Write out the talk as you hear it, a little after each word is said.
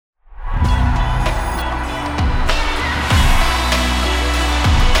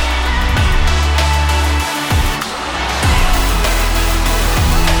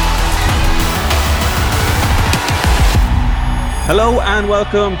Hello and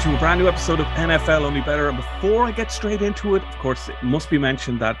welcome to a brand new episode of NFL Only Better. And before I get straight into it, of course, it must be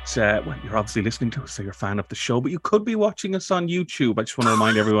mentioned that, you're obviously listening to us, so you're a fan of the show, but you could be watching us on YouTube. I just want to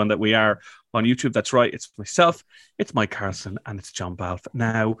remind everyone that we are on YouTube. That's right. It's myself, it's Mike Carson, and it's John Balfe.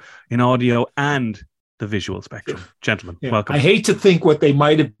 Now, in audio and the visual spectrum. Gentlemen, welcome. I hate to think what they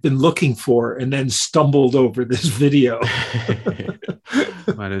might have been looking for and then stumbled over this video.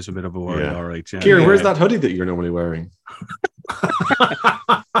 That is a bit of a worry, all right. Yeah. Kieran, where's that hoodie that you're normally wearing?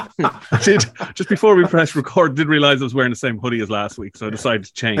 Just before we press record, did realize I was wearing the same hoodie as last week, so I decided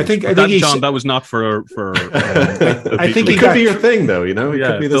to change. I think John, that was not for. I think it could be your thing, though. You know, it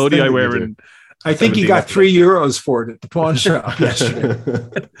could be the hoodie I wear in. I think he got €3 for it at the pawn shop yesterday.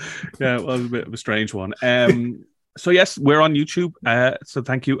 Yeah, it was a bit of a strange one. So yes, we're on YouTube. So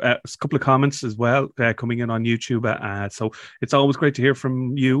thank you. A couple of comments as well coming in on YouTube. So it's always great to hear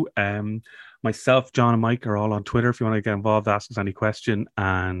from you. Myself, John, and Mike are all on Twitter. If you want to get involved, ask us any question.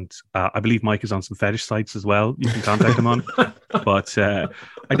 And I believe Mike is on some fetish sites as well. You can contact him on. But I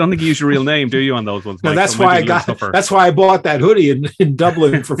don't think you use your real name, do you, on those ones? No, Mike? that's why that's why I bought that hoodie in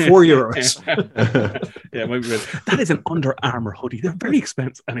Dublin for €4. Yeah, that is an Under Armour hoodie. They're very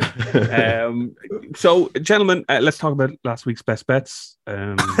expensive. Anyway, so gentlemen, let's talk about last week's best bets.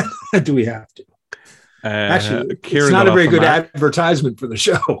 Do we have to? Actually, Kieran, it's not a very good advertisement for the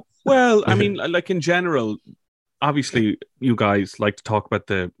show. Well, I mean, like in general, obviously you guys like to talk about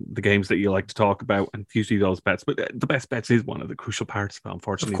the games that you like to talk about and usually those bets, but the best bets is one of the crucial parts of it.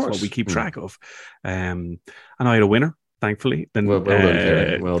 Unfortunately, it's what we keep track of. And I had a winner, thankfully. Then, well done,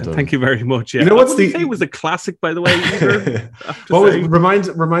 Kieran. Well done. Thank you very much. Yeah. You know what's it was a classic, by the way.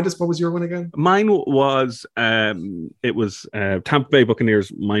 Remind us, what was your one again? Mine was it was Tampa Bay Buccaneers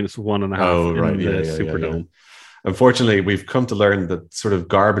 -1.5 in the Superdome. Yeah. Unfortunately, we've come to learn that sort of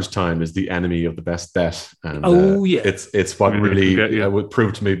garbage time is the enemy of the best bet. And, it's what really would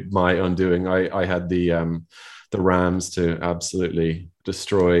prove to me my undoing. I had the Rams to absolutely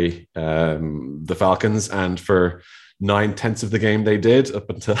destroy the Falcons, and for 9/10 of the game they did up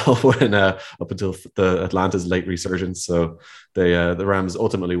until the Atlanta's late resurgence. So the Rams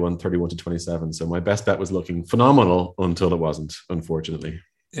ultimately won 31-27. So my best bet was looking phenomenal until it wasn't, unfortunately.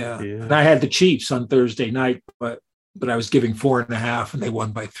 Yeah. And I had the Chiefs on Thursday night, but I was giving 4.5 and they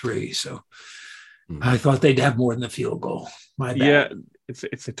won by 3. So I thought they'd have more than the field goal. My bad. Yeah,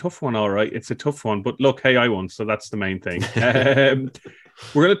 it's a tough one, all right. It's a tough one, but look, hey, I won, so that's the main thing.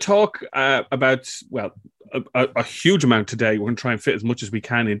 We're going to talk about, a huge amount today. We're going to try and fit as much as we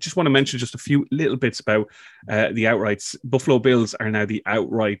can in. Just want to mention just a few little bits about the outrights. Buffalo Bills are now the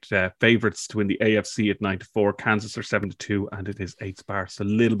outright favourites to win the AFC at 9-4. Kansas are 7-2, and it is 8 Spars. So a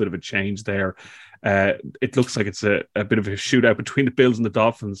little bit of a change there. It looks like it's a bit of a shootout between the Bills and the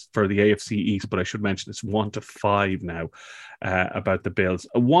Dolphins for the AFC East, but I should mention it's 1-5 now about the Bills.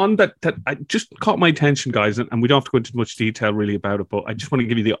 One that I just caught my attention, guys, and we don't have to go into much detail really about it, but I just want to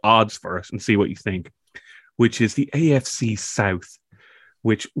give you the odds first and see what you think, which is the AFC South,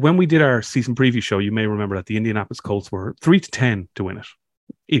 which when we did our season preview show, you may remember that the Indianapolis Colts were 3-10 to win it,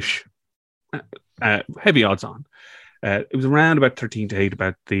 ish. Heavy odds on. It was around about 13-8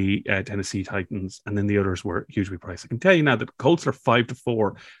 about the Tennessee Titans, and then the others were hugely priced. I can tell you now that the Colts are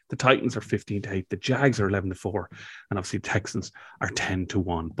 5-4, the Titans are 15-8, the Jags are 11-4, and obviously the Texans are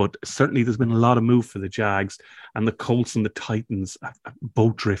 10-1. But certainly there's been a lot of move for the Jags, and the Colts and the Titans have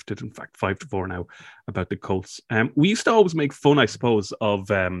both drifted. In fact, 5-4 now about the Colts. We used to always make fun, I suppose, of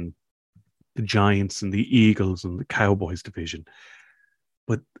the Giants and the Eagles and the Cowboys division.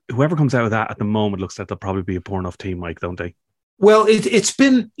 But whoever comes out of that at the moment looks like they'll probably be a poor enough team, Mike, don't they? Well, it's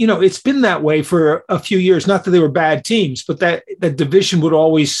been that way for a few years. Not that they were bad teams, but that division would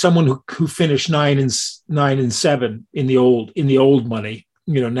always someone who finished 9-7 in the old money.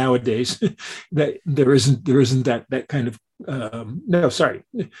 Nowadays that there isn't that kind of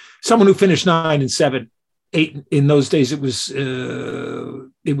someone who finished 9-7, 8 in those days. It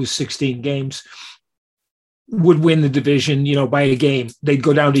was 16 games. Would win the division, by a game. They'd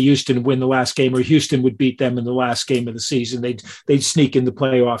go down to Houston and win the last game, or Houston would beat them in the last game of the season. They'd sneak in the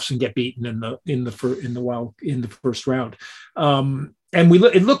playoffs and get beaten in the first round. And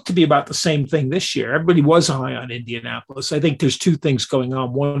it looked to be about the same thing this year. Everybody was high on Indianapolis. I think there's two things going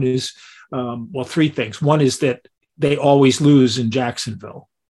on. One is, three things. One is that they always lose in Jacksonville.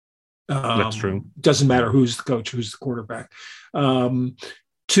 That's true. Doesn't matter who's the coach, who's the quarterback.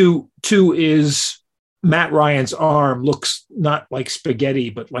 Two is Matt Ryan's arm looks not like spaghetti,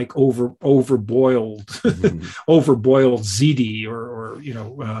 but like overboiled ziti or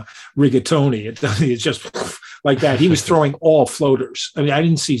rigatoni. It's just like that. He was throwing all floaters. I mean, I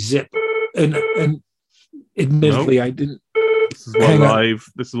didn't see zip, and admittedly, I didn't. This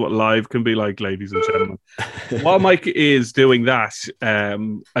is what live can be like, ladies and gentlemen. While Mike is doing that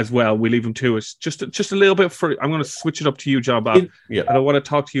as well, we leave him to us. Just a little bit I'm going to switch it up to you, John Bob. And I want to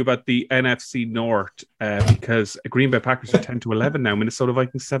talk to you about the NFC North because Green Bay Packers are 10-11 now. Minnesota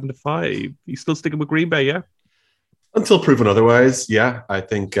Vikings 7-5. You still sticking with Green Bay, yeah? Until proven otherwise, yeah. I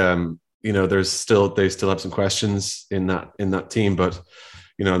think they still have some questions in that team, but.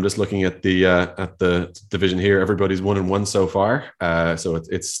 I'm just looking at the division here. Everybody's 1-1 so far, so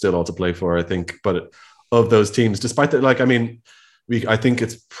it's still all to play for, I think. But of those teams, despite that, I think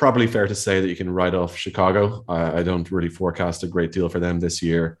it's probably fair to say that you can write off Chicago. I don't really forecast a great deal for them this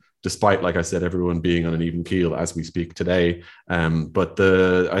year, despite, like I said, everyone being on an even keel as we speak today. But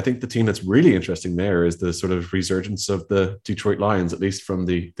I think the team that's really interesting there is the sort of resurgence of the Detroit Lions, at least from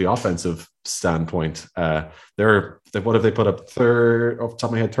the offensive standpoint. What have they put up? Third, off the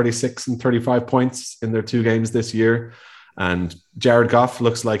top of my head, 36 and 35 points in their 2 games this year. And Jared Goff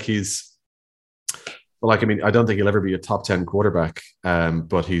looks like I don't think he'll ever be a top 10 quarterback,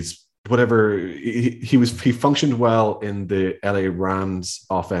 but he's whatever he functioned well in the LA Rams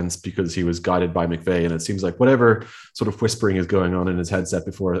offense because he was guided by McVay, and it seems like whatever sort of whispering is going on in his headset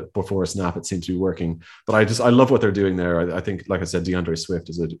before a snap, it seems to be working. But I love what they're doing there. I think, like I said, DeAndre Swift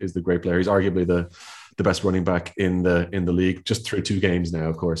is the great player. He's arguably the best running back in the league, just through 2 games now,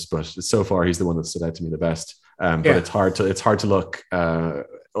 of course, but so far he's the one that stood out to me the best. But it's hard to look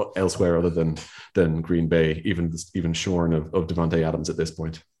elsewhere other than Green Bay, even shorn of Devontae Adams at this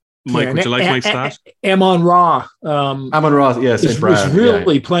point. Mike, would you like my stat? Amon-Ra. Amon-Ra, yes, was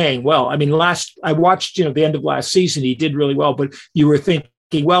really playing well. I mean, I watched the end of last season. He did really well, but you were thinking,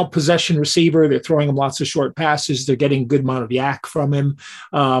 well, possession receiver. They're throwing him lots of short passes. They're getting a good amount of yak from him.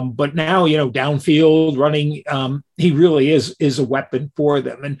 But now, downfield running, he really is a weapon for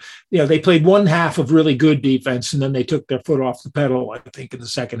them. And, they played one half of really good defense, and then they took their foot off the pedal, I think, in the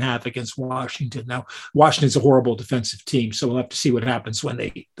second half against Washington. Now, Washington's a horrible defensive team, so we'll have to see what happens when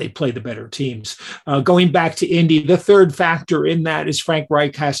they play the better teams. Going back to Indy, the third factor in that is Frank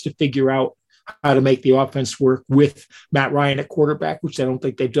Reich has to figure out how to make the offense work with Matt Ryan at quarterback, which I don't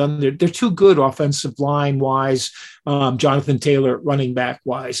think they've done. They're too good offensive line wise, Jonathan Taylor running back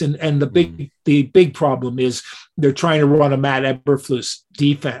wise, and the big problem is they're trying to run a Matt Eberflus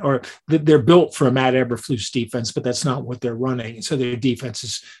defense, or they're built for a Matt Eberflus defense, but that's not what they're running. So their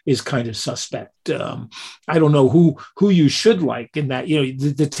defense is kind of suspect. I don't know who you should like in that.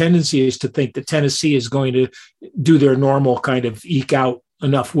 The tendency is to think that Tennessee is going to do their normal kind of eke out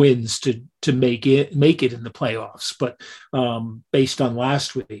enough wins to make it in the playoffs, but based on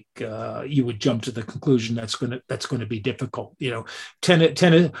last week, you would jump to the conclusion that's going to be difficult.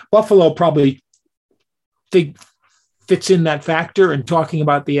 Buffalo probably fits in that factor. And talking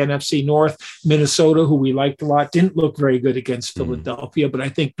about the NFC North, Minnesota, who we liked a lot, didn't look very good against Philadelphia, but I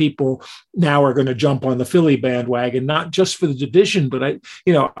think people now are going to jump on the Philly bandwagon, not just for the division, but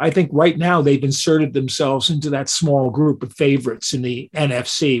I think right now they've inserted themselves into that small group of favorites in the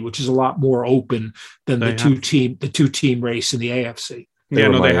NFC, which is a lot more open than the two-team race in the AFC. They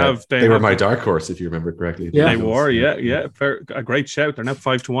were my dark horse, if you remember correctly. Yeah, they were. Yeah. A great shout. They're now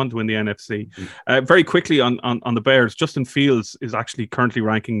 5-1 to win the NFC. Very quickly on the Bears, Justin Fields is actually currently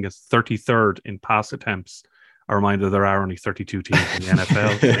ranking as 33rd in pass attempts. A reminder, there are only 32 teams in the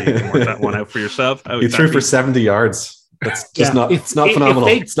NFL. So you can work that one out for yourself. He threw for 70 yards. That's just it's not phenomenal.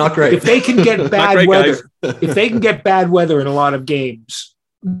 It's not great. If they can get bad weather, if they can get bad weather in a lot of games,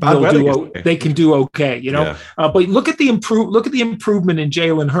 they can do okay, but look at the improvement in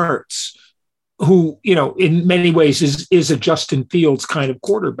Jalen Hurts, who, in many ways is a Justin Fields kind of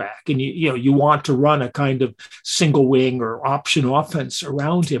quarterback. And you want to run a kind of single wing or option offense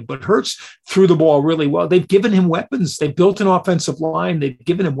around him, but Hurts threw the ball really well. They've given him weapons. They've built an offensive line. They've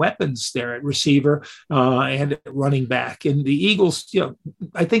given him weapons there at receiver and at running back. And the Eagles,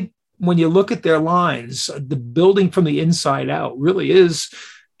 I think, when you look at their lines, the building from the inside out really is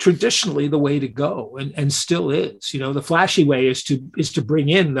traditionally the way to go, and still is. The flashy way is to bring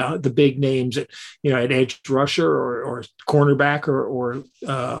in the big names at edge rusher or cornerback or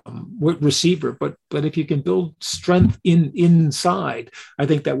receiver. But if you can build strength inside, I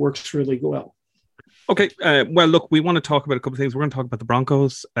think that works really well. Okay, well, look, we want to talk about a couple of things. We're going to talk about the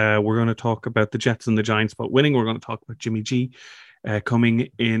Broncos. We're going to talk about the Jets and the Giants about winning. We're going to talk about Jimmy G coming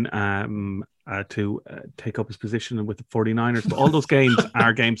in to take up his position with the 49ers. But all those games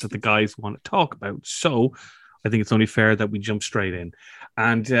are games that the guys want to talk about. So I think it's only fair that we jump straight in.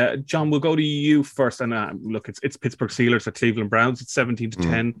 And John, we'll go to you first. And look, it's Pittsburgh Steelers at Cleveland Browns. It's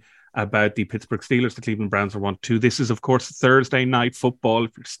 17-10. about the Pittsburgh Steelers. The Cleveland Browns are 1-2. This is, of course, Thursday night football.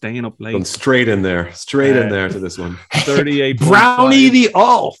 If you're staying up late, going straight in there to this one. 38. Brownie the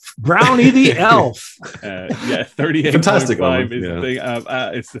elf. 38. Fantastic.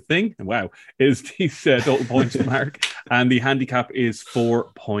 It's the thing. Wow, is these total points mark, and the handicap is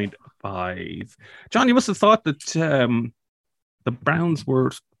 4.5. John, you must have thought that the Browns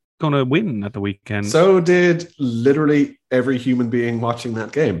were going to win at the weekend. So did literally every human being watching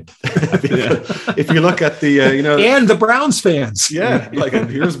that game. If you look at the, and the Browns fans,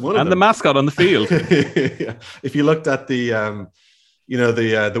 here's one of them. And the mascot on the field. If you looked at the,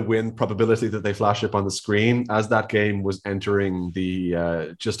 the win probability that they flash up on the screen as that game was entering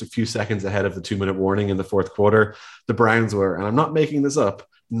the just a few seconds ahead of the 2-minute warning in the fourth quarter, the Browns were, and I'm not making this up,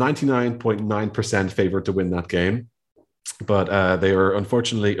 99.9% favored to win that game. But they were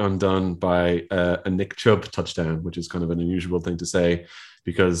unfortunately undone by a Nick Chubb touchdown, which is kind of an unusual thing to say,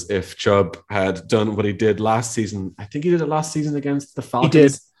 because if Chubb had done what he did last season, I think he did it last season against the Falcons. He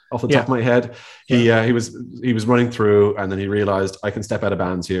did. Off the top of my head, he was running through, and then he realized, I can step out of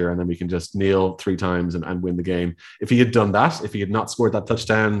bounds here, and then we can just kneel 3 times and win the game. If he had done that, if he had not scored that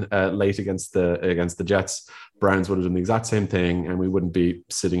touchdown late against the Jets, Browns would have done the exact same thing, and we wouldn't be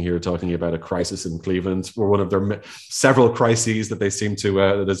sitting here talking about a crisis in Cleveland, or one of their several crises that they seem to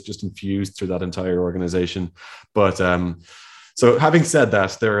that is just infused through that entire organization. But so having said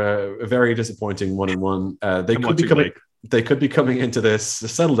that, they're a very disappointing 1-1. They could be coming into this.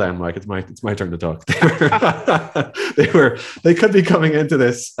 Settle down, Mike. It's my turn to talk. They could be coming into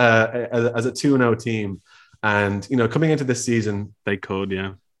this as a 2-0 team, and coming into this season, they could,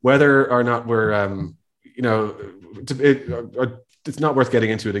 yeah. Whether or not we're it's not worth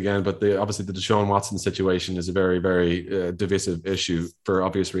getting into it again, but obviously the Deshaun Watson situation is a very, very divisive issue for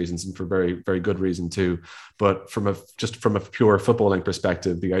obvious reasons, and for very, very good reason too. But from a pure footballing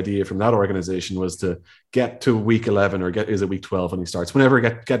perspective, the idea from that organization was to get to week 11, or is it week 12 when he starts? Whenever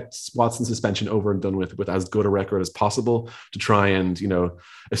get Watson's suspension over and done with as good a record as possible, to try and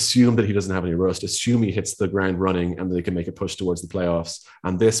assume that he doesn't have any rust, assume he hits the ground running, and they can make a push towards the playoffs.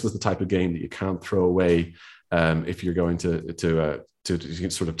 And this was the type of game that you can't throw away. If you're going to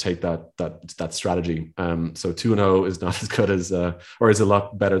sort of take that strategy. So 2-0 is not as good as, or is a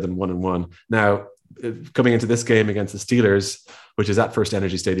lot better than 1-1. Now, coming into this game against the Steelers, which is at First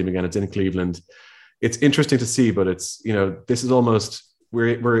Energy Stadium again, it's in Cleveland. It's interesting to see, but it's, this is almost,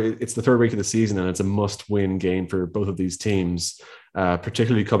 it's the third week of the season, and it's a must-win game for both of these teams,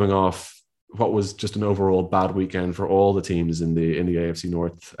 particularly coming off what was just an overall bad weekend for all the teams in the AFC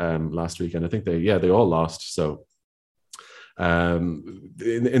North last weekend. I think they all lost. So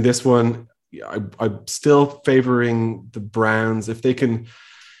in this one, I'm still favoring the Browns. If they can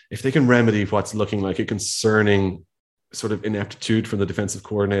remedy what's looking like a concerning sort of ineptitude from the defensive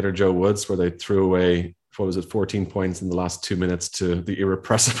coordinator, Joe Woods, where they threw away, 14 points in the last 2 minutes to the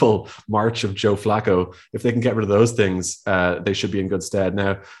irrepressible march of Joe Flacco. If they can get rid of those things, they should be in good stead.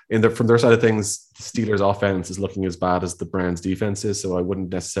 Now, from their side of things, the Steelers' offense is looking as bad as the Browns' defense is, so I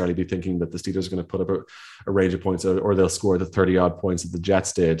wouldn't necessarily be thinking that the Steelers are going to put up a range of points, or they'll score the 30-odd points that the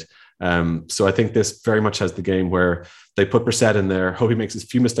Jets did. So I think this very much has the game where they put Brissett in there, hope he makes as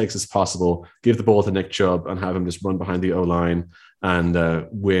few mistakes as possible, give the ball to Nick Chubb, and have him just run behind the O-line and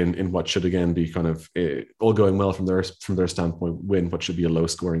win in what should again be kind of all going well from their standpoint, win what should be a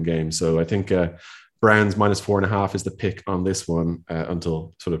low-scoring game. So I think Browns -4.5 is the pick on this one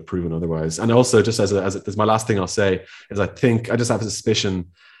until sort of proven otherwise. And also, just as my last thing I'll say is, I just have a suspicion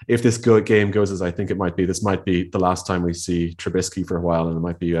if this game goes as I think it might be, this might be the last time we see Trubisky for a while, and it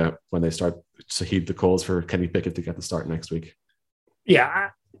might be when they start to heed the calls for Kenny Pickett to get the start next week. Yeah,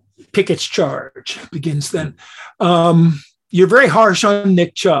 Pickett's charge begins then. You're very harsh on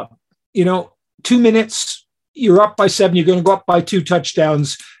Nick Chubb. 2 minutes, you're up by 7. You're going to go up by 2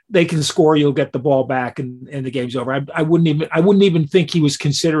 touchdowns. They can score. You'll get the ball back, and the game's over. I wouldn't even think he was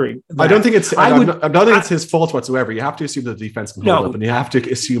considering that. I don't think it's his fault whatsoever. You have to assume that the defense can hold up, and you have to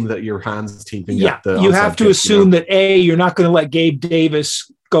assume that your hands team can get the. You have to assume that you're not going to let Gabe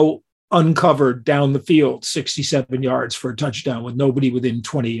Davis go uncovered down the field 67 yards for a touchdown with nobody within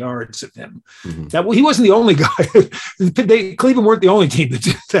 20 yards of him. Mm-hmm. He wasn't the only guy. Cleveland weren't the only team that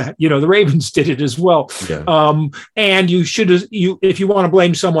did that. The Ravens did it as well. Yeah. And if you want to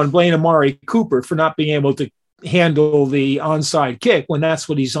blame someone, blame Amari Cooper for not being able to handle the onside kick, when that's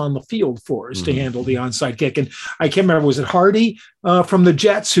what he's on the field for, is to handle the onside kick. And I can't remember, was it Hardy from the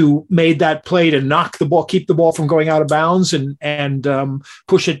Jets who made that play to knock the ball, keep the ball from going out of bounds, and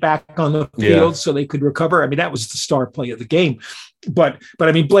push it back on the field so they could recover? I mean, that was the star play of the game. But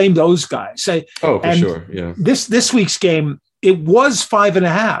I mean, blame those guys. For sure. Yeah. This week's game, it was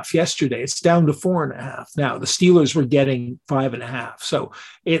 5.5 yesterday. It's down to 4.5 now. The Steelers were getting 5.5. So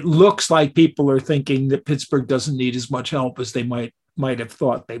it looks like people are thinking that Pittsburgh doesn't need as much help as they might have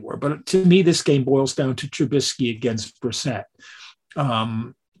thought they were. But to me, this game boils down to Trubisky against Brissett.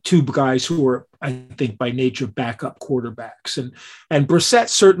 Two guys who are, I think, by nature, backup quarterbacks. And Brissett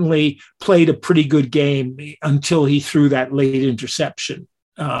certainly played a pretty good game until he threw that late interception,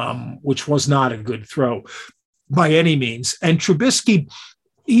 which was not a good throw by any means. And Trubisky,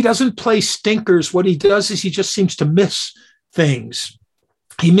 he doesn't play stinkers. What he does is he just seems to miss things.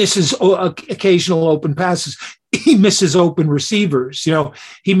 He misses occasional open passes. He misses open receivers.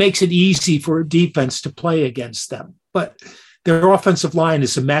 He makes it easy for a defense to play against them. But their offensive line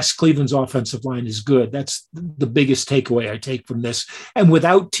is a mess. Cleveland's offensive line is good. That's the biggest takeaway I take from this. And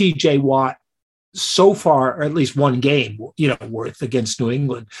without TJ Watt, so far, or at least one game, worth against New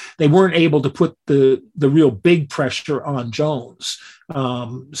England, they weren't able to put the real big pressure on Jones.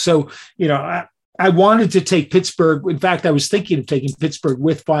 I wanted to take Pittsburgh. In fact, I was thinking of taking Pittsburgh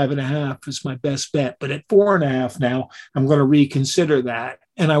with 5.5 as my best bet, but at 4.5 now, I'm going to reconsider that.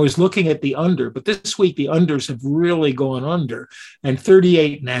 And I was looking at the under, but this week the unders have really gone under, and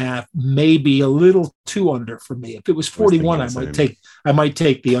 38.5 may be a little too under for me. If it was 41, I might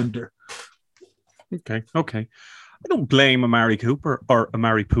take the under. Okay. I don't blame Amari Cooper, or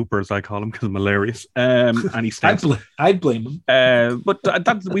Amari Pooper, as I call him, because I'm hilarious. And he stinks. I'd blame him. But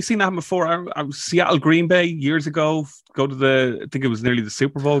we've seen that happen before. Seattle Green Bay years ago. Go to I think it was nearly the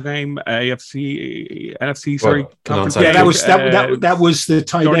Super Bowl game. NFC. Sorry, conference. Yeah, that was the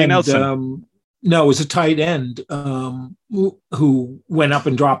tight Jordy end. Nelson. No, it was a tight end who went up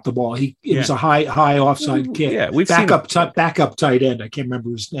and dropped the ball. It was a high offside kick. Yeah, we've backup tight end. I can't remember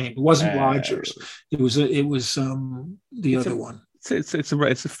his name. It wasn't Rodgers. It was the other one. It's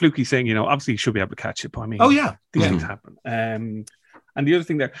a fluky thing, Obviously, you should be able to catch it. But I mean, these things happen. And the other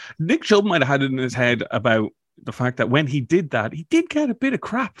thing there, Nick Chubb might have had it in his head about the fact that when he did that, he did get a bit of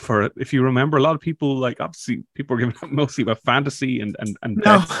crap for it. If you remember, a lot of people, obviously people were giving up mostly about fantasy and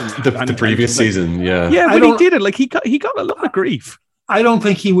the previous season. Yeah, but he did it. He got a lot of grief. I don't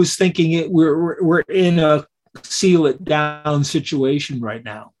think he was thinking it. We're in a seal it down situation right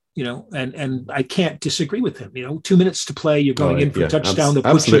now. And I can't disagree with him. 2 minutes to play, you're going in for a touchdown that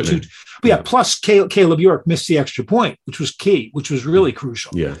puts you two. But yeah, plus Caleb York missed the extra point, which was key, which was really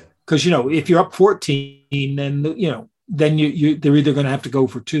crucial. Yeah. Because, if you're up 14, then, they're either going to have to go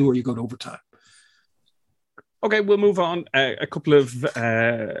for 2 or you go to overtime. Okay, we'll move on. A couple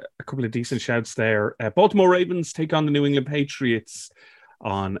of decent shouts there. Baltimore Ravens take on the New England Patriots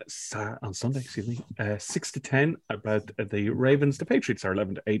on Sunday, 6-10 about the Ravens. The Patriots are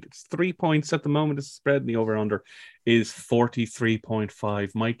 11-8. It's 3 points at the moment. The spread, and the over-under is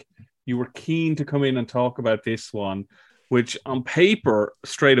 43.5. Mike, you were keen to come in and talk about this one, which on paper,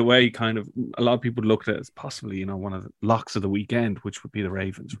 straight away, kind of a lot of people looked at it as possibly, one of the locks of the weekend, which would be the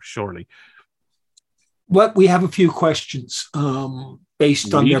Ravens, surely. Well, we have a few questions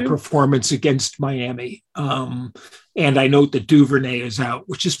based on their performance against Miami. And I note that Duvernay is out,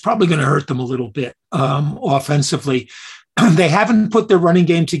 which is probably going to hurt them a little bit offensively. They haven't put their running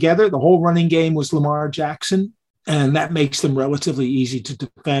game together. The whole running game was Lamar Jackson, and that makes them relatively easy to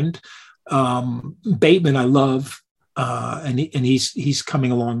defend. Bateman, I love. And he's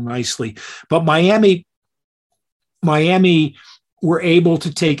coming along nicely, but Miami were able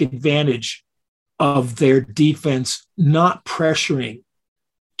to take advantage of their defense not pressuring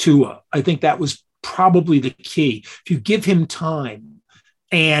Tua. I think that was probably the key. If you give him time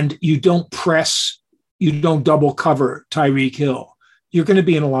and you don't press, you don't double cover Tyreek Hill, you're going to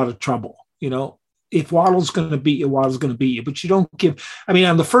be in a lot of trouble. If Waddle's going to beat you, Waddle's going to beat you, but you don't give. I mean,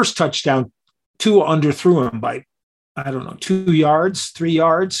 on the first touchdown, Tua underthrew him by 2 yards, 3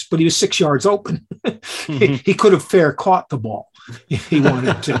 yards, but he was 6 yards open. He could have fair caught the ball if he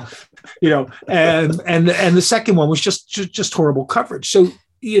wanted to, and the second one was just horrible coverage. So,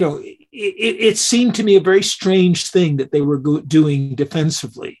 it seemed to me a very strange thing that they were doing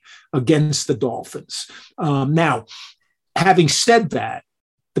defensively against the Dolphins. Now, having said that,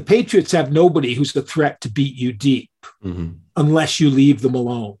 the Patriots have nobody who's a threat to beat you deep unless you leave them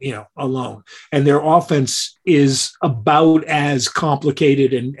alone. And their offense is about as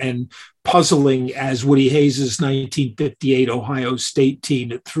complicated and puzzling as Woody Hayes' 1958 Ohio State team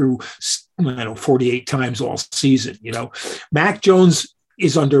that threw 48 times all season. Mac Jones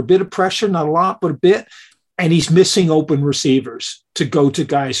is under a bit of pressure, not a lot, but a bit. And he's missing open receivers to go to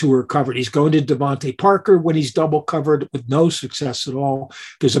guys who are covered. He's going to Devontae Parker when he's double covered with no success at all.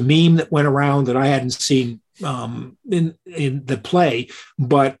 There's a meme that went around that I hadn't seen in the play,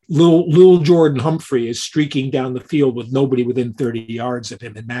 but little Jordan Humphrey is streaking down the field with nobody within 30 yards of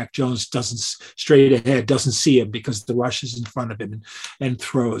him, and Mac Jones doesn't see him because the rush is in front of him and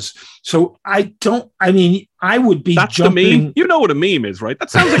throws. So I would be That's jumping. The meme. You know what a meme is, right? That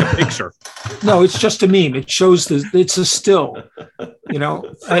sounds like a picture. No, it's just a meme. It shows it's a still,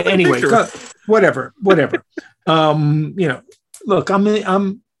 anyway, whatever. Look,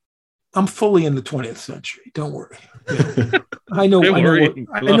 I'm fully in the 20th century. Don't worry. I know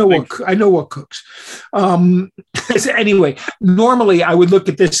what cooks. Anyway, normally I would look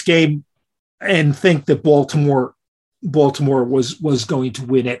at this game and think that Baltimore was going to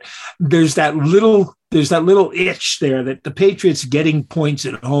win it. There's that little itch there that the Patriots getting points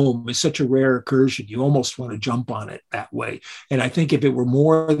at home is such a rare incursion. You almost want to jump on it that way. And I think if it were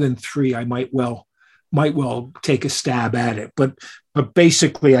more than 3, I might well take a stab at it. But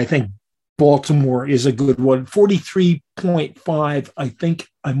basically, I think Baltimore is a good one. 43.5, I think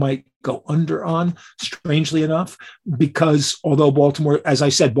I might go under on, strangely enough, because although Baltimore, as I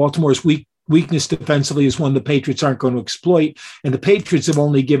said, Baltimore's weakness defensively is one the Patriots aren't going to exploit, and the Patriots have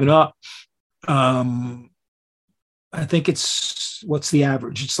only given up, I think what's the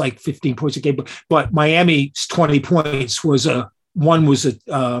average? It's like 15 points a game, but Miami's 20 points one was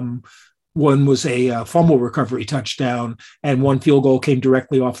a fumble recovery touchdown, and one field goal came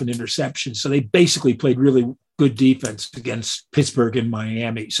directly off an interception. So they basically played really good defense against Pittsburgh and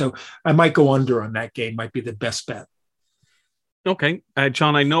Miami. So I might go under on that game, might be the best bet. Okay.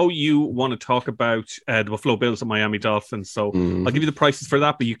 John, I know you want to talk about the Buffalo Bills and Miami Dolphins, so I'll give you the prices for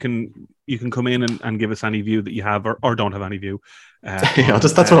that, but you can come in and give us any view that you have or don't have any view. I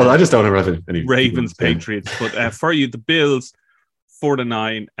just don't have any Ravens, Patriots. But for you, the Bills,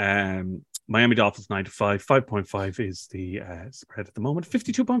 4-9, Miami Dolphins 9-5, 5.5 is the spread at the moment.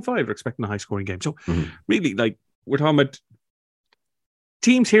 52.5, we're expecting a high scoring game. So really, we're talking about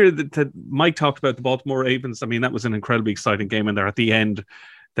teams here that Mike talked about, the Baltimore Ravens. I mean, that was an incredibly exciting game, and they're at the end.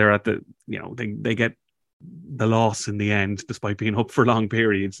 They're at the, they get the loss in the end, despite being up for long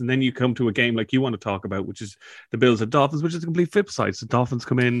periods. And then you come to a game like you want to talk about, which is the Bills and Dolphins, which is a complete flip side. So Dolphins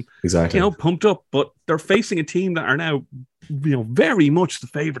come in, pumped up, but they're facing a team that are now, very much the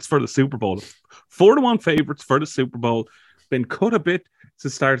favorites for the Super Bowl. 4-1 favorites for the Super Bowl. Been cut a bit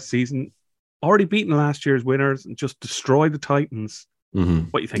since the start of the season. Already beaten last year's winners and just destroyed the Titans. Mm-hmm.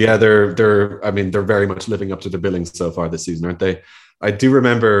 What do you think? Yeah, they're very much living up to the billings so far this season, aren't they? I do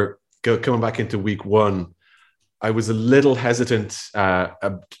remember coming back into week 1, I was a little hesitant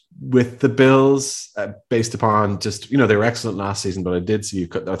with the Bills based upon just, they were excellent last season, but I did see,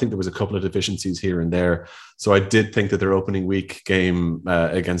 I think there was a couple of deficiencies here and there. So I did think that their opening week game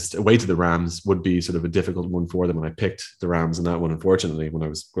away to the Rams would be sort of a difficult one for them. And I picked the Rams in that one, unfortunately, when I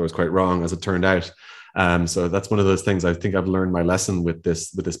was quite wrong, as it turned out. So that's one of those things. I think I've learned my lesson with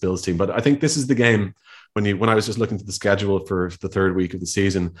this Bills team. But I think this is the game when I was just looking at the schedule for the third week of the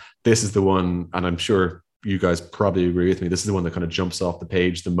season, this is the one, and I'm sure you guys probably agree with me, this is the one that kind of jumps off the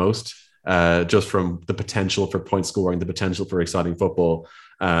page the most, just from the potential for point scoring, the potential for exciting football.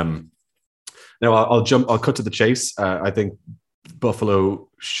 Now I'll cut to the chase. I think Buffalo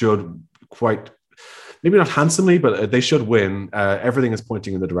should maybe not handsomely, but they should win. Everything is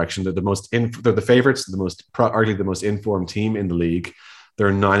pointing in the direction. They're they're the favorites, arguably the most informed team in the league.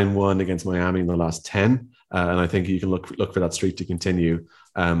 They're 9-1 against Miami in the last 10. And I think you can look for that streak to continue.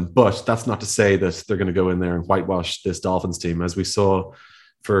 But that's not to say that they're going to go in there and whitewash this Dolphins team, as we saw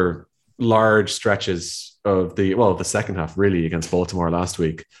for large stretches of the second half, really, against Baltimore last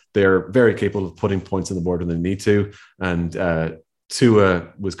week. They're very capable of putting points on the board when they need to. And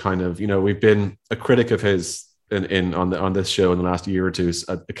Tua was kind of, we've been a critic of his on this show in the last year or two,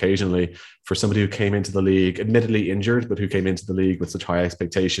 occasionally, for somebody who came into the league, admittedly injured, but who came into the league with such high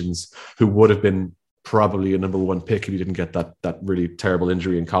expectations, who would have been probably a number 1 pick if he didn't get that really terrible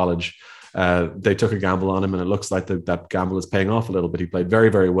injury in college. They took a gamble on him, and it looks like that gamble is paying off a little bit. He played very,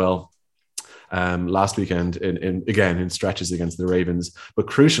 very well last weekend in stretches against the Ravens. But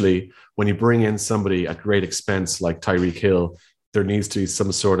crucially, when you bring in somebody at great expense like Tyreek Hill, there needs to be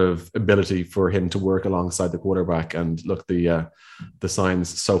some sort of ability for him to work alongside the quarterback. And look, the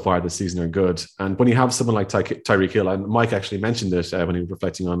signs so far this season are good. And when you have someone like Tyreek Hill, and Mike actually mentioned it when he was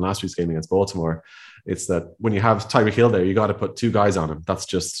reflecting on last week's game against Baltimore, it's that when you have Tyreek Hill there, you got to put 2 guys on him. That's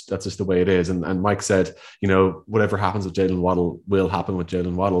just the way it is. And Mike said, whatever happens with Jalen Waddle will happen with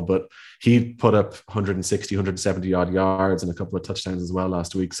Jalen Waddle, but he put up 160, 170 odd yards and a couple of touchdowns as well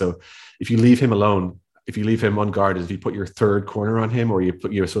last week. So if you leave him alone, if you leave him unguarded, if you put your third corner on him, or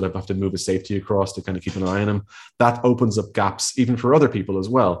you sort of have to move a safety across to kind of keep an eye on him, that opens up gaps even for other people as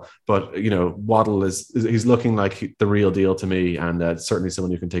well. But Waddle he's looking like the real deal to me, and certainly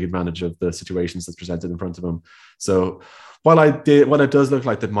someone who can take advantage of the situations that's presented in front of him. So while it does look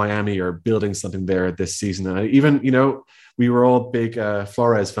like that Miami are building something there this season, and even we were all big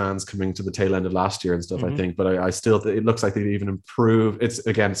Flores fans coming to the tail end of last year and stuff, I think, but I still, it looks like they've even improved. It's,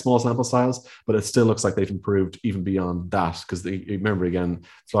 again, small sample size, but it still looks like they've improved even beyond that, because remember, again,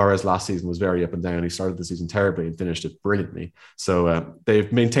 Flores last season was very up and down. He started the season terribly and finished it brilliantly. So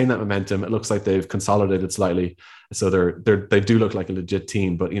they've maintained that momentum. It looks like they've consolidated slightly. So they do look like a legit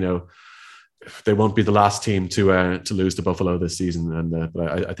team, but, they won't be the last team to lose to Buffalo this season, and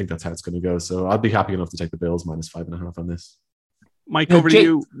but I think that's how it's going to go. So I'd be happy enough to take the Bills -5.5 on this. Mike, over to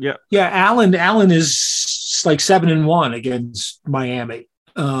you. Yeah. Allen is like 7-1 against Miami,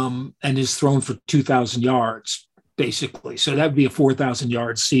 and is thrown for 2,000 yards basically. So that would be a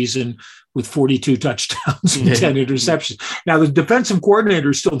 4,000-yard season with 42 touchdowns and 10 interceptions. Now the defensive coordinator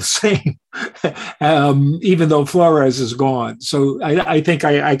is still the same, even though Flores is gone. So I think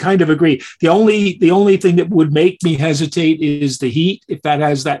I kind of agree. The only thing that would make me hesitate is the heat, if that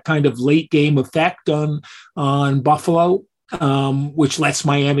has that kind of late game effect on Buffalo, which lets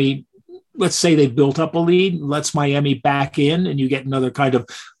Miami, let's say they've built up a lead, lets Miami back in, and you get another kind of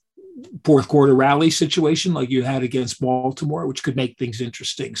fourth quarter rally situation like you had against Baltimore, which could make things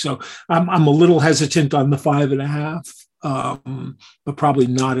interesting. So I'm a little hesitant on the 5.5, but probably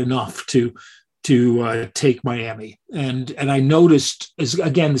not enough to take Miami. And I noticed,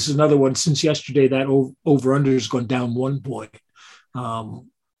 again, this is another one since yesterday, that over under has gone down 1 point. I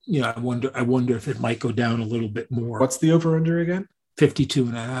wonder if it might go down a little bit more. What's the over under again?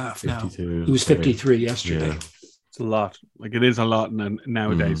 52.5 now. It was 53 yesterday. Yeah. It's a lot. Like, it is a lot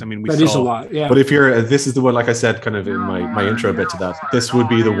nowadays. I mean, that is a lot. Yeah. But this is the one, like I said, kind of in my intro bit to that, this would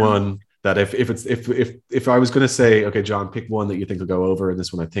be the one that if I was going to say, okay, John, pick one that you think will go over, and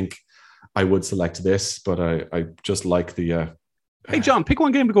this one, I think I would select this, but I just like the. Hey, John, pick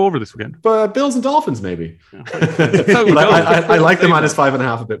one game to go over this weekend. But Bills and Dolphins, maybe. Yeah. I like the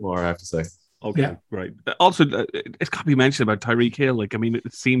 -5.5 a bit more, I have to say. Okay, yeah. Right. Also, it's got to be mentioned about Tyreek Hill. Like, I mean,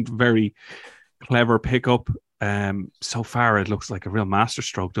 it seemed very clever pickup. So far, it looks like a real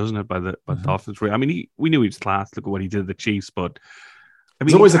masterstroke, doesn't it? By the Dolphins. I mean, we knew he was class. Look at what he did at the Chiefs, but I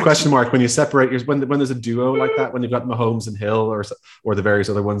mean, there's always a question mark when you separate when there's a duo like that. When you've got Mahomes and Hill, or the various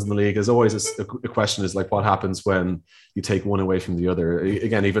other ones in the league, there's always a question: is like, what happens when you take one away from the other?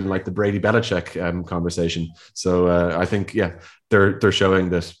 Again, even like the Brady Belichick conversation. So I think, yeah, they're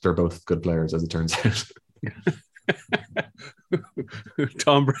showing that they're both good players, as it turns out.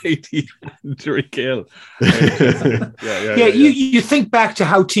 Tom Brady and Tyreek Hill. You think back to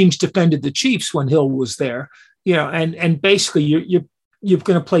how teams defended the Chiefs when Hill was there, and basically you're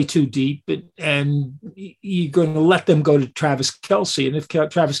going to play too deep, and you're going to let them go to Travis Kelce. And if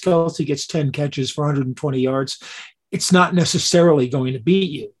Travis Kelce gets 10 catches for 120 yards, it's not necessarily going to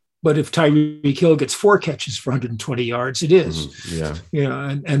beat you. But if Tyreek Hill gets 4 catches for 120 yards, it is.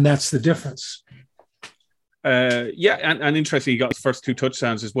 And that's the difference. And interesting, he got his first 2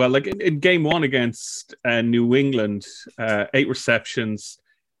 touchdowns as well. Like in game 1 against New England, 8 receptions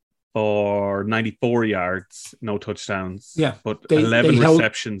for 94 yards, no touchdowns. Yeah, but 11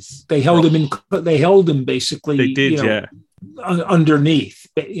 receptions. They held him basically. They did, underneath,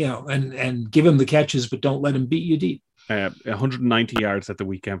 and give him the catches, but don't let him beat you deep. 190 yards at the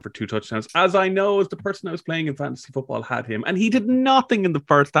weekend for 2 touchdowns. As I know, as the person I was playing in fantasy football had him, and he did nothing in the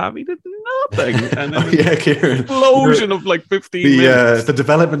first half. He did nothing. And then Kieran, explosion of like 15 minutes. The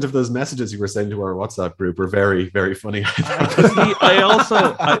development of those messages you were sending to our WhatsApp group were very, very funny. The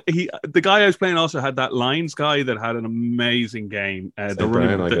guy I was playing also had that Lions guy that had an amazing game.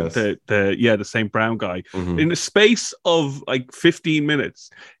 The St. Brown guy. Mm-hmm. In the space of like 15 minutes,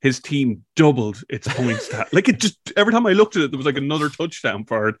 his team doubled its points. Like, it just, every time I looked at it, there was like another touchdown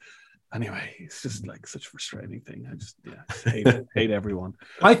for it. Anyway, it's just like such a frustrating thing. I just hate everyone.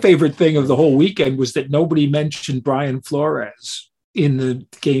 My favorite thing of the whole weekend was that nobody mentioned Brian Flores in the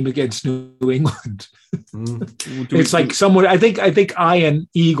game against New England. It's like someone, I think Ian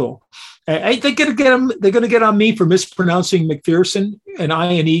Eagle. They're going to get on me for mispronouncing McPherson, and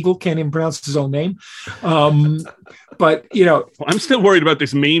Ian Eagle can't even pronounce his own name. But I'm still worried about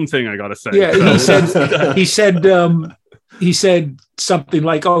this meme thing, I got to say. Yeah, so. he said he said something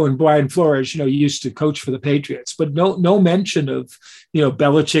like, "Oh, and Brian Flores, used to coach for the Patriots," but no mention of,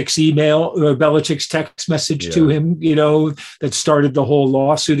 Belichick's email or Belichick's text message to him, that started the whole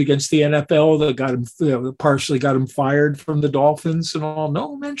lawsuit against the NFL that got him, partially got him fired from the Dolphins and all.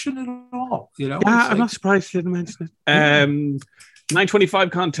 No mention at all. Yeah, I'm not surprised he didn't mention it.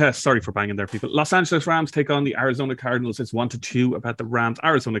 9:25 contest. Sorry for banging there, people. Los Angeles Rams take on the Arizona Cardinals. It's 1-2 about the Rams.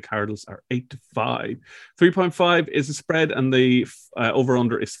 Arizona Cardinals are 8-5. 3.5 is the spread, and the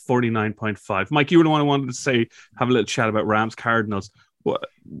over/under is 49.5. Mike, you were the one who wanted to say, have a little chat about Rams Cardinals.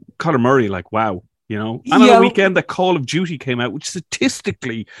 Kyler Murray, on a weekend that Call of Duty came out, which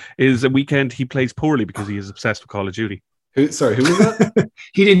statistically is a weekend he plays poorly because he is obsessed with Call of Duty. Who was that?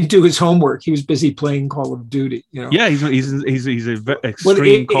 He didn't do his homework. He was busy playing Call of Duty. Yeah, he's a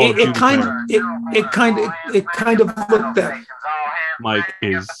extreme Call of Duty player. It kind of looked that. Mike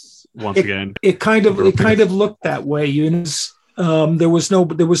is once again. It kind of looked that way. There was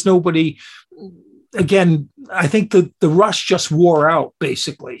nobody. Again, I think the rush just wore out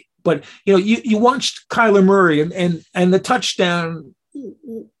basically. But you watched Kyler Murray and the touchdown.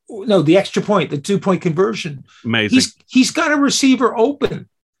 No, the extra point, the 2-point conversion. Amazing. He's got a receiver open.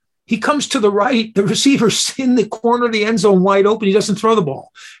 He comes to the right. The receiver's in the corner of the end zone wide open. He doesn't throw the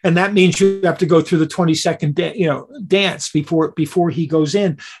ball. And that means you have to go through the 20-second dance before he goes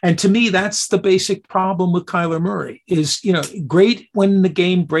in. And to me, that's the basic problem with Kyler Murray is, great when the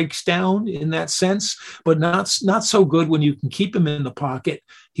game breaks down in that sense, but not so good when you can keep him in the pocket.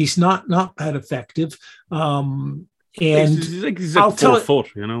 He's not that effective. And he's like 4 foot,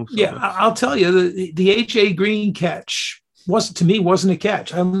 So. Yeah, I'll tell you, the AJ Green catch wasn't a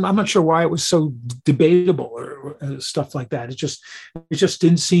catch. I'm not sure why it was so debatable or stuff like that. It just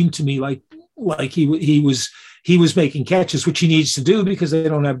didn't seem to me like he was making catches, which he needs to do because they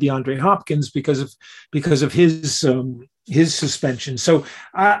don't have DeAndre Hopkins because of his suspension. So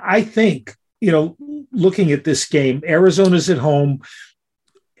I think looking at this game, Arizona's at home.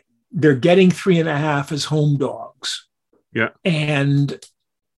 They're getting 3.5 as home dogs. Yeah. And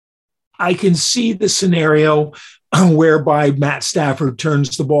I can see the scenario whereby Matt Stafford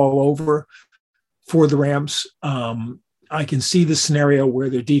turns the ball over for the Rams. I can see the scenario where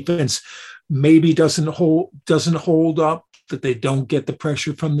their defense maybe doesn't hold up, that they don't get the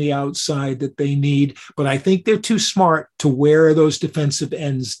pressure from the outside that they need. But I think they're too smart to wear those defensive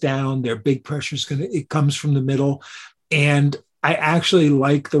ends down. Their big pressure it comes from the middle. And I actually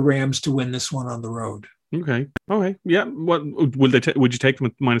like the Rams to win this one on the road. Okay. Yeah. What would you take them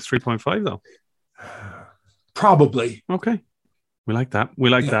at -3.5 though? Probably. Okay. We like that.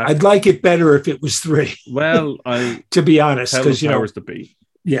 That. I'd like it better if it was 3. Well, to be honest, because powers to be.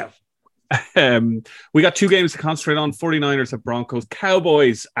 Yeah. We got 2 games to concentrate on. 49ers at Broncos,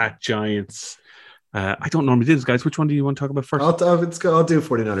 Cowboys at Giants. I don't normally do this, guys. Which one do you want to talk about first? I'll do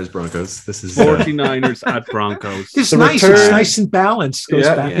 49ers Broncos. This is 49ers at Broncos. It's nice. It's nice and balanced. Goes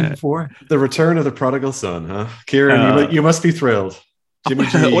back and forth. The return of the prodigal son, huh? Kieran, you must be thrilled. Jimmy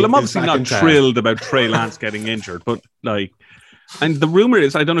G. Well, I'm obviously not thrilled about Trey Lance getting injured, but and the rumor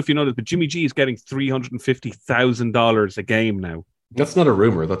is, I don't know if you know this, but Jimmy G is getting $350,000 a game now. That's not a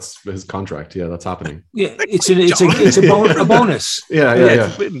rumor. That's his contract. Yeah, that's happening. Yeah, it's a bonus. Yeah.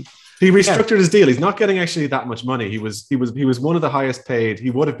 He restructured his deal. He's not getting actually that much money. He was one of the highest paid.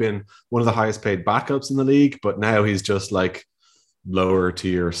 He would have been one of the highest paid backups in the league, but now he's just like lower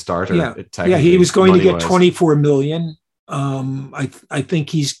tier starter. Yeah, he was going to get $24 million. I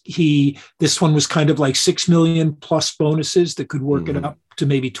think this one was kind of like $6 million plus bonuses that could work it up to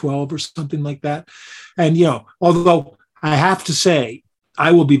maybe 12 or something like that. And although I have to say,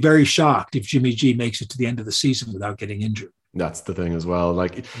 I will be very shocked if Jimmy G makes it to the end of the season without getting injured. That's the thing as well.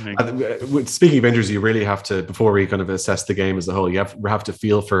 Like, speaking of injuries, you really have to, before we kind of assess the game as a whole, you have to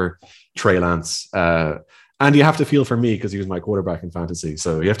feel for Trey Lance. And you have to feel for me because he was my quarterback in fantasy.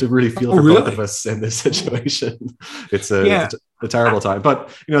 So you have to really feel for both of us in this situation. It's a terrible time. But,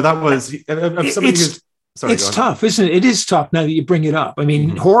 that was somebody who's... Sorry, it's tough, isn't it? It is tough now that you bring it up. I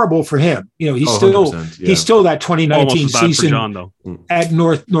mean, horrible for him. He's still that 2019 season at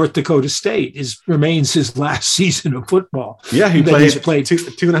North Dakota State remains his last season of football. Yeah, he played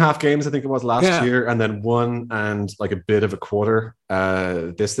 2.5 games, I think it was last year, and then 1 and like a bit of a quarter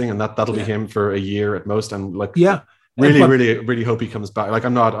this thing, and that'll be him for a year at most. And really hope he comes back. Like,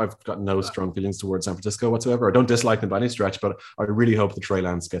 I've got no strong feelings towards San Francisco whatsoever. I don't dislike them by any stretch, but I really hope the Trey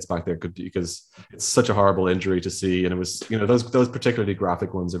Lance gets back there because it's such a horrible injury to see. And it was, those particularly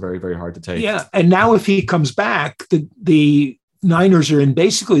graphic ones are very, very hard to take. Yeah. And now if he comes back, the Niners are in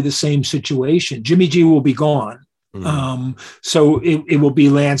basically the same situation. Jimmy G will be gone. So it will be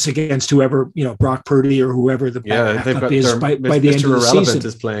Lance against whoever, Brock Purdy or whoever the backup is by the end of the Irrelevant season.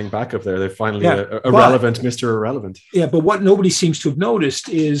 Is playing backup there. They're finally irrelevant Mr. Irrelevant. Yeah, but what nobody seems to have noticed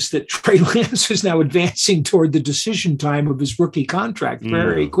is that Trey Lance is now advancing toward the decision time of his rookie contract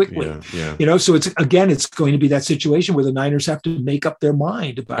very quickly. So it's going to be that situation where the Niners have to make up their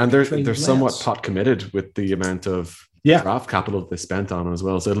mind about it. And they're somewhat pot committed with the amount of draft capital they spent on as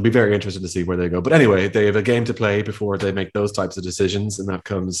well. So it'll be very interesting to see where they go. But anyway, they have a game to play before they make those types of decisions. And that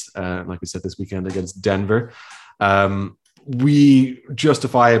comes, like we said, this weekend against Denver. We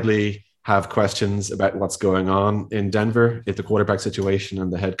justifiably have questions about what's going on in Denver, if the quarterback situation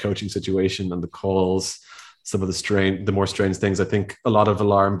and the head coaching situation and the calls, some of the more strange things. I think a lot of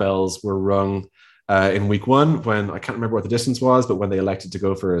alarm bells were rung in week one, when I can't remember what the distance was, but when they elected to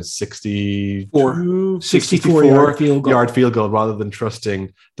go for a 64-yard field goal rather than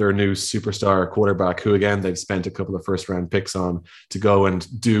trusting their new superstar quarterback, who again they've spent a couple of first-round picks on, to go and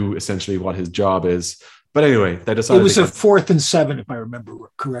do essentially what his job is. But anyway, they decided it was a 4th and 7, if I remember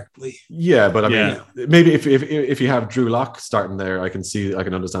correctly. Yeah, but I mean, maybe if you have Drew Lock starting there, I can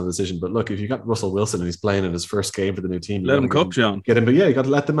understand the decision. But look, if you got Russell Wilson and he's playing in his first game for the new team, let him cook, John. Get him, but you got to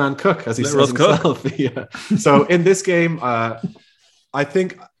let the man cook, as he says himself. So in this game, I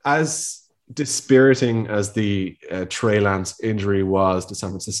think as dispiriting as the Trey Lance injury was to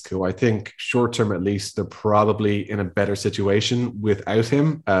San Francisco, I think short term at least they're probably in a better situation without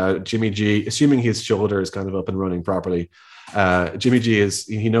him. Jimmy G, assuming his shoulder is kind of up and running properly, Jimmy G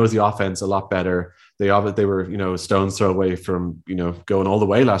he knows the offense a lot better. They were a stone's throw away from going all the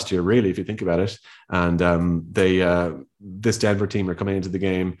way last year, really, if you think about it. And this Denver team are coming into the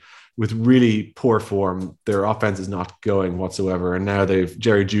game with really poor form. Their offense is not going whatsoever. And now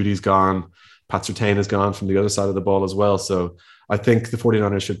Jerry Jeudy's gone. Pat Surtain is gone from the other side of the ball as well. So I think the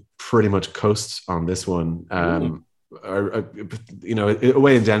 49ers should pretty much coast on this one.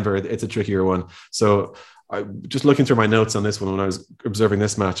 Away in Denver, it's a trickier one. So just looking through my notes on this one, when I was observing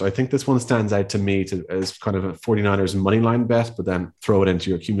this match, I think this one stands out to me as kind of a 49ers money line bet, but then throw it into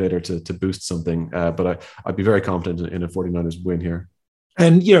your accumulator to boost something. But I'd be very confident in a 49ers win here.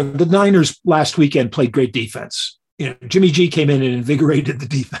 And, the Niners last weekend played great defense. Jimmy G came in and invigorated the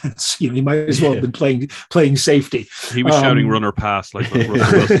defense. He might as well have been playing safety. He was shouting "run or pass" like Russell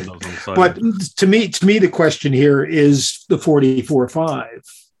Wilson does on the side. But to me, the question here is the 44-5.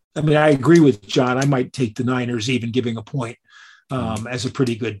 I mean, I agree with John. I might take the Niners, even giving a point, as a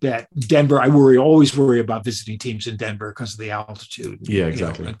pretty good bet. Denver, I always worry about visiting teams in Denver because of the altitude. Yeah,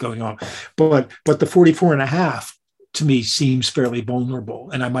 exactly. Going on, but the 44.5 to me seems fairly vulnerable,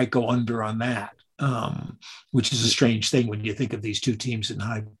 and I might go under on that. Which is a strange thing when you think of these two teams in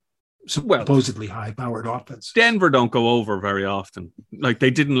supposedly high-powered offense. Denver don't go over very often. Like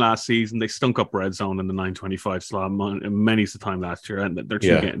they didn't last season. They stunk up red zone in the 925 slot many's the time last year, and their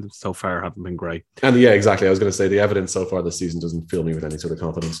two games so far haven't been great. And exactly. I was going to say the evidence so far this season doesn't fill me with any sort of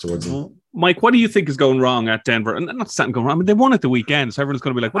confidence towards them. Mike, what do you think is going wrong at Denver? And not something going wrong. I mean, they won at the weekend, so everyone's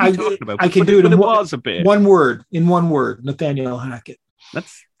going to be like, "What are you talking about?" I can do it in one word. In one word, Nathaniel Hackett.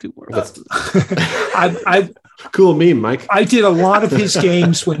 That's 2 words. Cool meme, Mike. I did a lot of his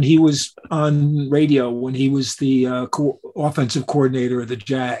games when he was on radio, when he was the offensive coordinator of the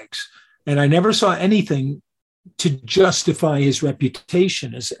Jags. And I never saw anything to justify his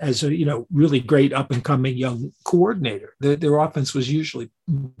reputation as a really great up and coming young coordinator. Their offense was usually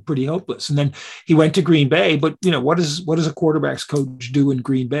pretty hopeless. And then he went to Green Bay, but what does a quarterback's coach do in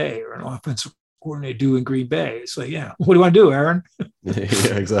Green Bay, or an offensive coordinator do in Green Bay? It's like, what do you want to do, Aaron?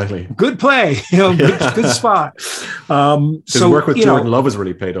 Yeah, exactly. Good play, good spot. His work with Jordan Love has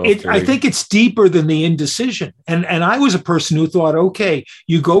really paid off. I think it's deeper than the indecision. And I was a person who thought, okay,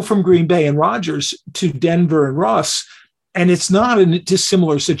 you go from Green Bay and Rodgers to Denver and Russ, and it's not a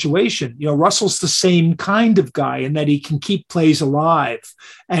dissimilar situation. Russell's the same kind of guy in that he can keep plays alive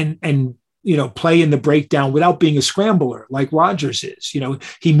and play in the breakdown without being a scrambler like Rodgers is.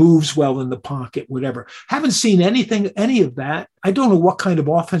 He moves well in the pocket, whatever. Haven't seen any of that. I don't know what kind of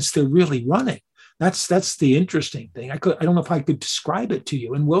offense they're really running. That's the interesting thing. I don't know if I could describe it to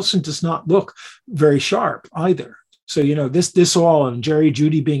you. And Wilson does not look very sharp either. So, this all, and Jerry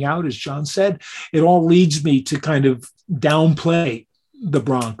Jeudy being out, as John said, it all leads me to kind of downplay the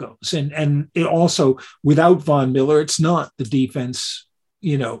Broncos. And it also, without Von Miller, it's not the defense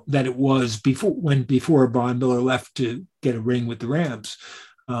that it was before Von Miller left to get a ring with the Rams.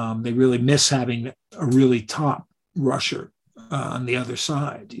 They really miss having a really top rusher on the other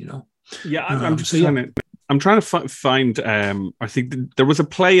side, Yeah, I'm trying to find. I think there was a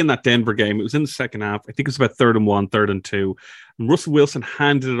play in that Denver game. It was in the second half. I think it was about 3rd and 1, 3rd and 2. And Russell Wilson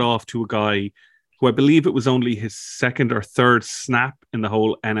handed it off to a guy who I believe it was only his second or third snap in the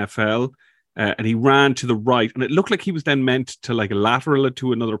whole NFL. And he ran to the right, and it looked like he was then meant to like lateral it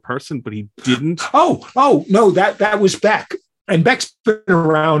to another person, but he didn't. Oh, no, that was Beck. And Beck's been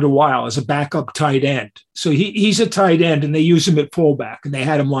around a while as a backup tight end. So he's a tight end, and they use him at fullback, and they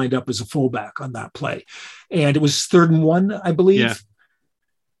had him lined up as a fullback on that play. And it was 3rd and 1, I believe. Yeah.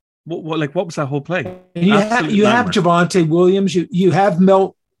 What was that whole play? And you have Javonte Williams, you have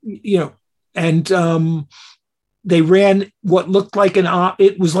Mel, and they ran what looked like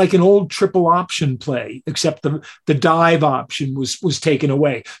it was like an old triple option play, except the dive option was taken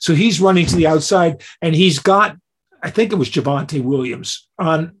away. So he's running to the outside, and he's got, I think it was Javonte Williams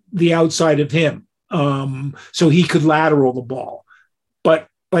on the outside of him. So he could lateral the ball. But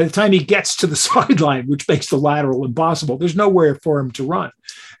by the time he gets to the sideline, which makes the lateral impossible, there's nowhere for him to run.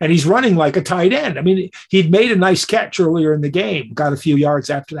 And he's running like a tight end. I mean, he'd made a nice catch earlier in the game, got a few yards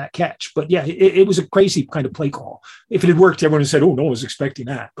after that catch. But yeah, it was a crazy kind of play call. If it had worked, everyone would have said, oh, no one was expecting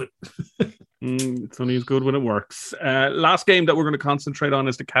that. But it's only as good when it works. Last game that we're going to concentrate on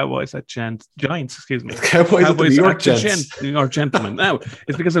is the Cowboys at Giants. Excuse me. Cowboys at the New York Giants. New York Gentlemen. Now,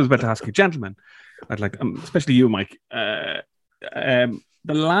 it's because I was about to ask you, gentlemen, I'd like, especially you, Mike,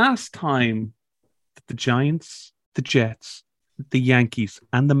 the last time that the Giants, the Jets, the Yankees,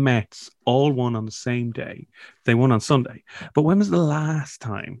 and the Mets all won on the same day, they won on Sunday. But when was the last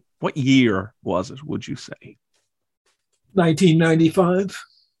time? What year was it, would you say? 1995.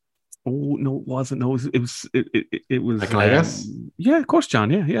 Oh, no, it wasn't. No, it was. Can I guess? Yeah, of course,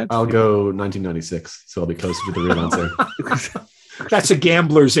 John. Yeah. I'll go 1996, so I'll be closer to the real answer. That's a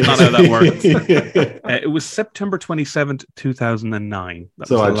gambler's answer. Not how that works. It was September 27th, 2009.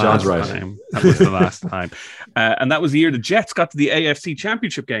 John's right. That was the last time. And that was the year the Jets got to the AFC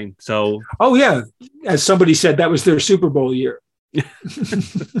Championship game. So, oh, yeah. As somebody said, that was their Super Bowl year.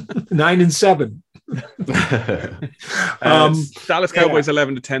 9-7. Dallas Cowboys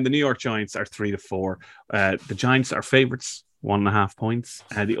 11-10. The New York Giants are 3-4. The Giants are favorites, 1.5 points.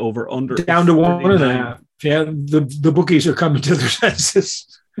 The over/under down to 1.5. Yeah, the bookies are coming to their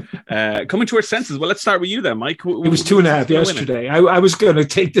senses. Coming to our senses. Well, let's start with you then, Mike. It was 2.5 yesterday. I was going to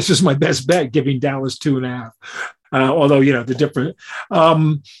take this as my best bet, giving Dallas 2.5. Although, the different.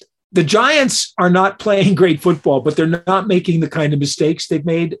 The Giants are not playing great football, but they're not making the kind of mistakes they've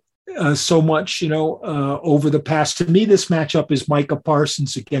made so much, over the past. To me, this matchup is Micah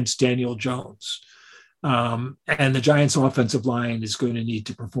Parsons against Daniel Jones. And the Giants' offensive line is going to need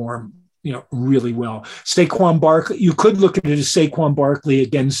to perform, really well. Saquon Barkley, you could look at it as Saquon Barkley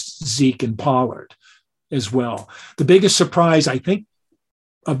against Zeke and Pollard as well. The biggest surprise, I think,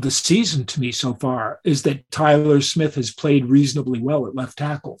 of the season to me so far is that Tyler Smith has played reasonably well at left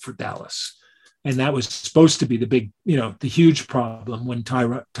tackle for Dallas. And that was supposed to be the big, the huge problem when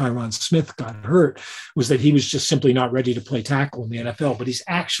Tyron Smith got hurt, was that he was just simply not ready to play tackle in the NFL. But he's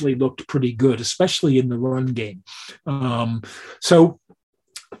actually looked pretty good, especially in the run game. So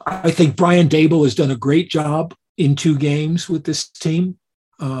I think Brian Daboll has done a great job in 2 games with this team.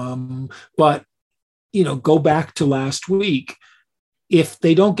 But, go back to last week. If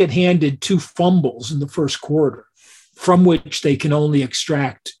they don't get handed 2 fumbles in the first quarter, from which they can only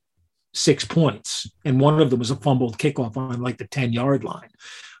extract 6 points, and one of them was a fumbled kickoff on like the 10-yard line,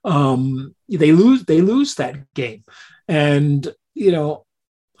 they lose that game. And,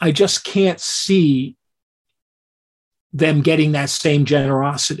 I just can't see them getting that same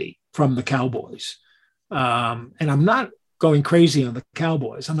generosity from the Cowboys. And I'm not going crazy on the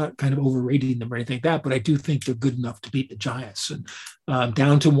Cowboys. I'm not kind of overrating them or anything like that, but I do think they're good enough to beat the Giants. And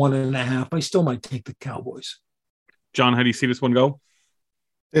down to 1.5, I still might take the Cowboys. John, how do you see this one go?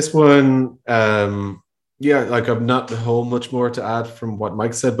 This one, I'm not a whole much more to add from what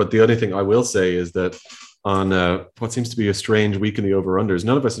Mike said, but the only thing I will say is that on what seems to be a strange week in the over-unders,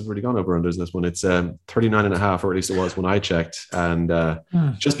 none of us have really gone over-unders in this one. It's 39.5, or at least it was when I checked. And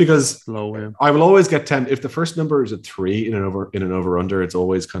just because I will always get 10, if the first number is a 3 in an over-under, it's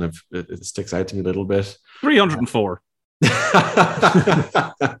always kind of, it sticks out to me a little bit. 304.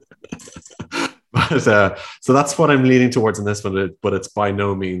 But, so that's what I'm leaning towards in this one, but it's by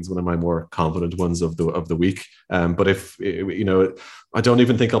no means one of my more confident ones of the week. But if I don't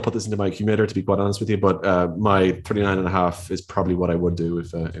even think I'll put this into my accumulator, to be quite honest with you. But my 39.5 is probably what I would do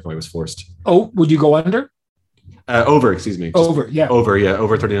if I was forced. Oh, would you go under? Over, excuse me. Over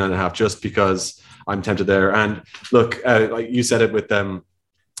 39.5, just because I'm tempted there. And look, like you said it with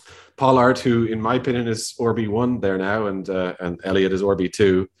Pollard, who in my opinion is RB1 there now, and Elliott is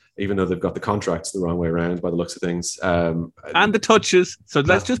RB2. even though they've got the contracts the wrong way around by the looks of things. And the touches. So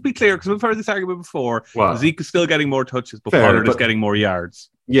let's just be clear, because we've heard this argument before. Well, Zeke is still getting more touches, but Pollard is getting more yards.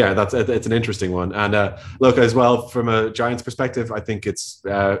 Yeah, it's an interesting one. And look, as well, from a Giants perspective, I think it's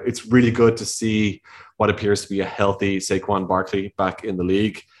really good to see what appears to be a healthy Saquon Barkley back in the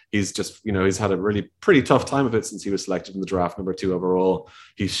league. He's just, he's had a really pretty tough time of it since he was selected in the draft, number 2 overall.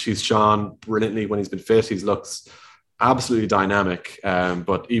 He's shone brilliantly when he's been fit. He looks absolutely dynamic.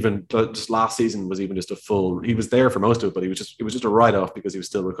 But even just last season was even just he was there for most of it, but it was just a write-off because he was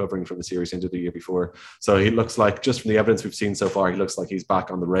still recovering from the serious injury the year before. So he looks like, just from the evidence we've seen so far, he looks like he's back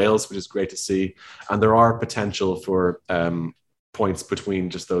on the rails, which is great to see. And there are potential for points between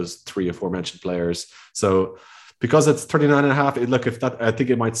just those 3 aforementioned players. So because it's 39.5, look, I think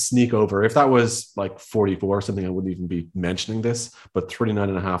it might sneak over. If that was like 44 or something, I wouldn't even be mentioning this, but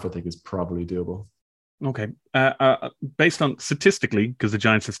 39.5, I think, is probably doable. Okay. Based on statistically, because the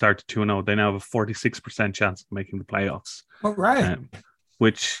Giants have started 2-0, they now have a 46% chance of making the playoffs. All right.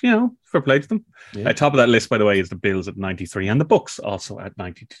 Which, fair play to them. Yeah. Top of that list, by the way, is the Bills at 93 and the Bucs also at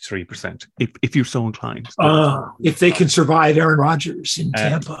 93%, if you're so inclined. If they can survive Aaron Rodgers in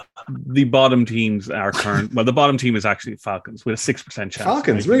Tampa. The bottom teams are the bottom team is actually Falcons with a 6% chance.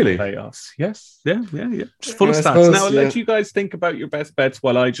 Falcons, really? Playoffs. Yes. Yeah. Just full of stats. Now, I'll let you guys think about your best bets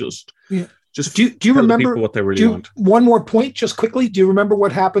while I just... Yeah. Just do you remember what they really want? One more point, just quickly. Do you remember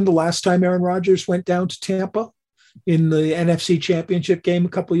what happened the last time Aaron Rodgers went down to Tampa in the NFC Championship game a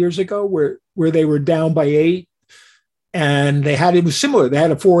couple of years ago, where they were down by 8, and it was similar. They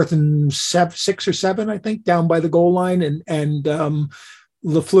had a 4th and 6 or 7, I think, down by the goal line, and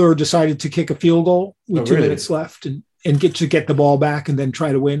LaFleur decided to kick a field goal with 2 minutes left and get the ball back and then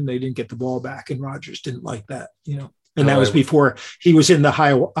try to win. They didn't get the ball back, and Rodgers didn't like that, And that was before he was in the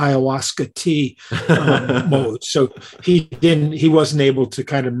ayahuasca tea mode. So he wasn't able to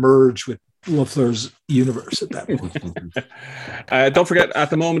kind of merge with LaFleur's universe at that point. Don't forget,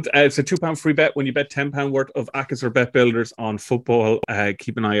 at the moment, it's a £2 free bet when you bet £10 worth of Access or Bet Builders on football.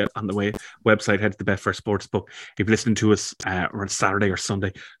 Keep an eye out on the website. Head to the Betfair Sportsbook. If you're listening to us on Saturday or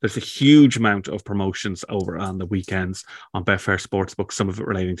Sunday, there's a huge amount of promotions over on the weekends on Betfair Sportsbook, some of it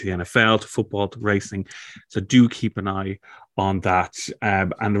relating to the NFL, to football, to racing. So do keep an eye on that.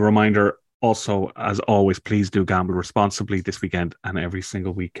 And a reminder, also, as always, please do gamble responsibly this weekend and every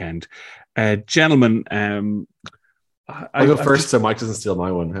single weekend. Gentlemen, I'll go first so Mike doesn't steal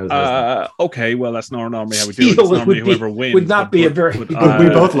my one. Okay, well, that's not normally how we do it. It's normally whoever wins. Would not be a very... we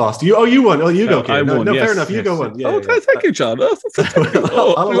both lost. You won. Oh, you go, Kieran. I won, no, fair enough. You go one. Yeah, thank you, John.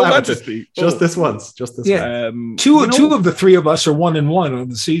 I'll allow it just this once. Two of the 3 of us are 1-1 on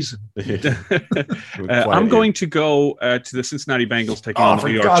the season. I'm going to go to the Cincinnati Bengals taking on the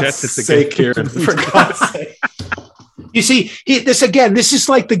New York Jets. For God's sake. You see, this is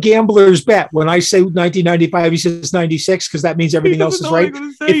like the gambler's bet. When I say 1995, he says 96 because that means everything else is right.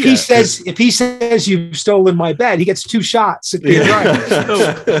 If he says you've stolen my bet, he gets 2 shots at being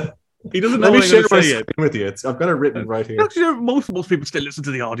right. He doesn't know. Let me share my screen with you. I've got it written right here. Actually, most people still listen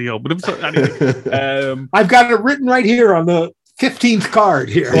to the audio, but anyway, I've got it written right here on the 15th card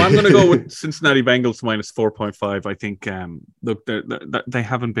here. So I'm going to go with Cincinnati Bengals minus 4.5. I think, look, they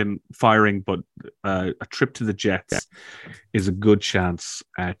haven't been firing, but a trip to the Jets is a good chance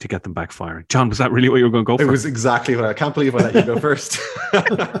to get them back firing. John, was that really what you were going to go for? It was exactly what I can't believe I let you go first.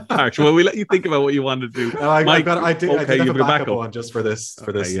 Actually, well, we let you think about what you wanted to do. I did have a backup one just for this.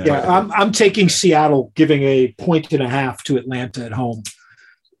 I'm taking Seattle, giving a 1.5 to Atlanta at home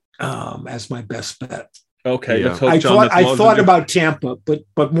as my best bet. Okay, let's hope I thought about Tampa,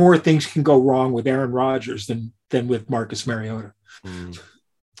 but more things can go wrong with Aaron Rodgers than with Marcus Mariota.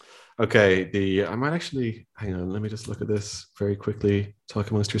 Okay, I might actually hang on. Let me just look at this very quickly.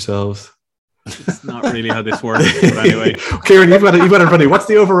 Talk amongst yourselves. It's not really how this works, but anyway. Kieran, you've got it in front of you. What's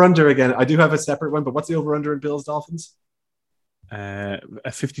the over/under again? I do have a separate one, but what's the over/under in Bills Dolphins?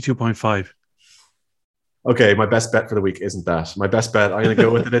 52.5. Okay, my best bet for the week isn't that. My best bet, I'm going to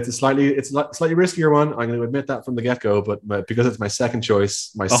go with it. It's a slightly riskier one. I'm going to admit that from the get-go, but because it's my second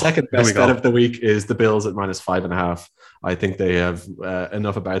choice, my second best bet of the week is the Bills at minus 5.5. I think they have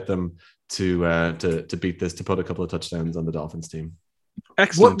enough about them to beat this, to put a couple of touchdowns on the Dolphins team.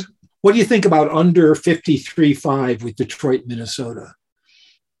 Excellent. What do you think about under 53.5 with Detroit, Minnesota?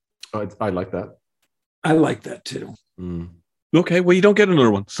 I like that. I like that too. Okay, well, you don't get another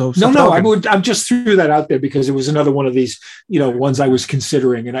one. So no, I'm just threw that out there because it was another one of these, ones I was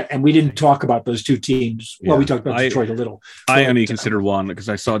considering, and we didn't talk about those two teams. Well, we talked about Detroit a little. I only considered one because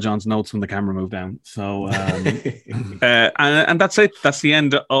I saw John's notes when the camera moved down. So, and that's it. That's the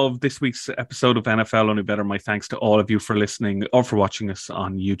end of this week's episode of NFL Only Better. My thanks to all of you for listening or for watching us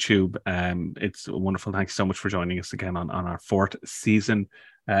on YouTube. It's wonderful. Thank you so much for joining us again on our 4th season.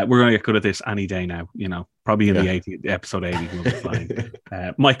 We're going to get good at this any day now, probably in the episode 80. We'll be fine.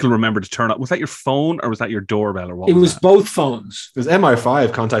 Michael, remember to turn up. Was that your phone or was that your doorbell or what? It was both phones. It was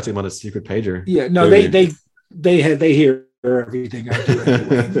MI5 contacting him on his secret pager. Yeah, no, they hear everything I do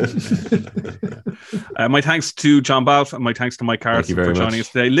anyway. My thanks to John Balfe and my thanks to Mike Carson for joining us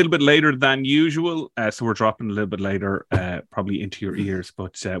today. A little bit later than usual, so we're dropping a little bit later, probably into your ears,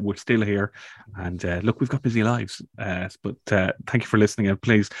 but we're still here. And look, we've got busy lives, but thank you for listening. And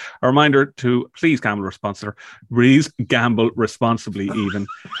please, a reminder to please gamble responsibly. Please gamble responsibly. Even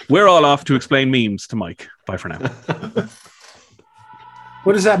we're all off to explain memes to Mike. Bye for now.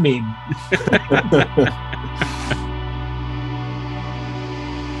 What does that mean?